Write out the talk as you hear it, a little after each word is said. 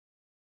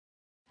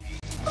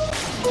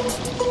Yo,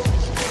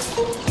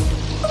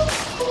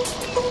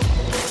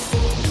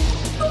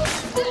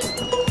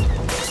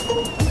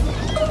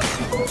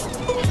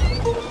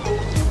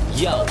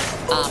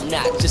 I'm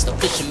not just a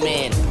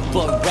fisherman,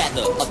 but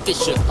rather a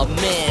fisher of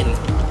men.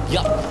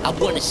 Yo, I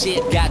wanna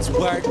share God's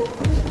word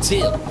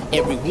till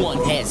everyone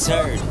has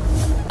heard.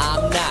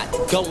 I'm not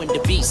going to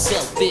be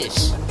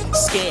selfish,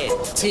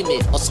 scared,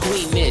 timid, or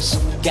squeamish.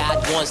 God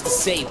wants to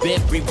save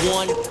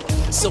everyone,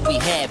 so we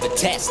have a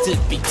task to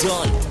be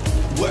done.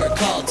 We're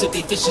called to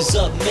be fishers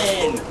of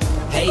men.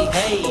 Hey,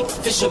 hey,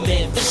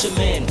 fishermen,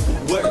 fishermen.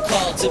 We're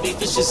called to be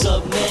fishers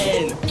of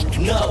men.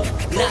 No,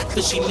 not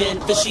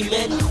fishermen,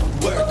 fishermen.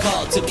 We're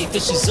called to be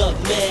fishers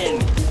of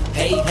men.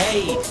 Hey,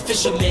 hey,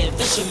 fishermen,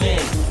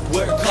 fishermen.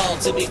 We're called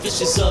to be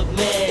fishers of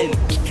men.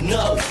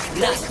 No,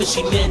 not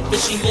fishermen,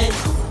 fishermen.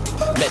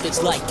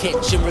 Methods like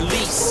catch and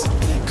release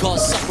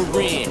cause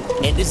suffering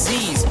and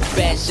disease.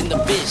 Bashing the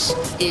fish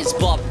is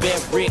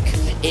barbaric.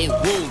 It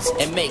wounds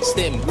and makes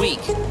them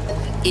weak.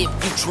 If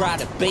you try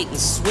to bait and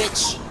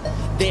switch,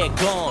 they're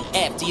gone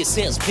after your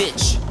sales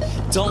pitch.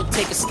 Don't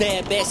take a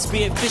stab at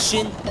spear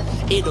fishing,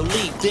 it'll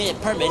leave them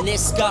permanent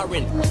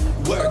scarring.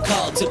 We're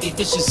called to be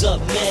fishers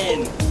of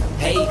men.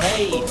 Hey,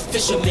 hey,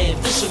 fishermen,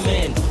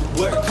 fishermen.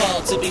 We're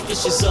called to be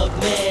fishers of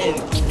men.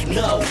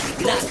 No,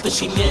 not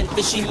fishermen,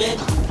 fishermen.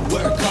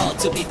 We're called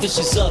to be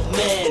fishers of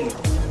men.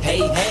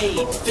 Hey,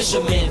 hey,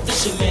 fishermen,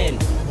 fishermen.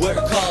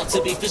 We're called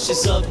to be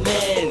fishers of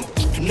men.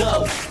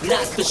 No,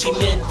 not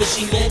fishermen,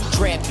 fishermen.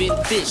 Trapping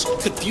fish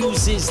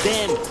confuses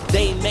them.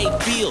 They may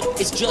feel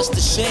it's just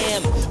a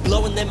sham.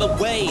 Blowing them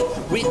away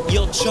with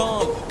your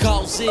charm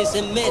causes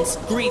immense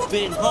grief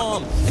and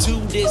harm. To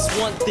this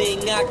one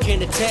thing I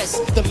can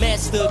attest, the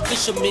master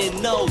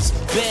fisherman knows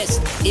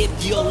best.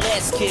 If you'll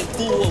ask him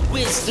for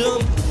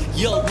wisdom,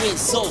 you'll win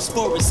souls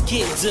for his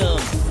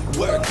kingdom.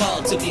 We're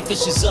called to be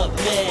fishers of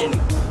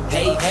men.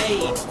 Hey,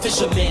 hey,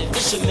 fishermen,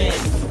 fishermen.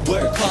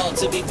 We're called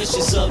to be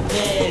fishers of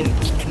men.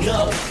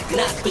 No,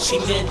 not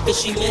fishermen,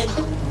 fishermen.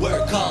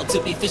 We're called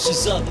to be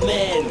fishers of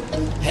men.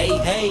 Hey,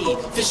 hey,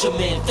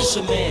 fishermen,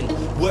 fishermen.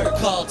 We're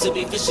called to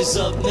be fishers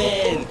of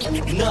men.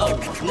 No,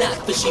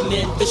 not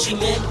fishermen,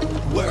 fishermen.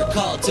 We're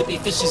called to be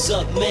fishers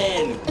of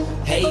men.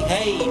 Hey,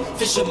 hey,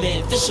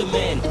 fishermen,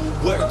 fishermen.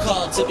 We're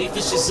called to be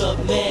fishers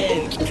of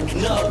men.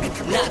 No,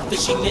 not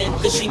fishermen,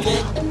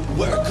 fishermen.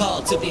 We're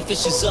called to be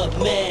fishers of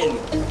men.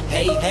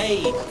 Hey,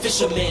 hey,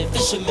 fishermen,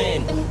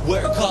 fishermen.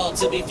 We're called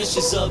to be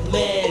fishers of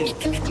men.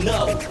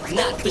 No,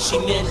 not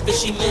fishermen,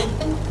 fishermen.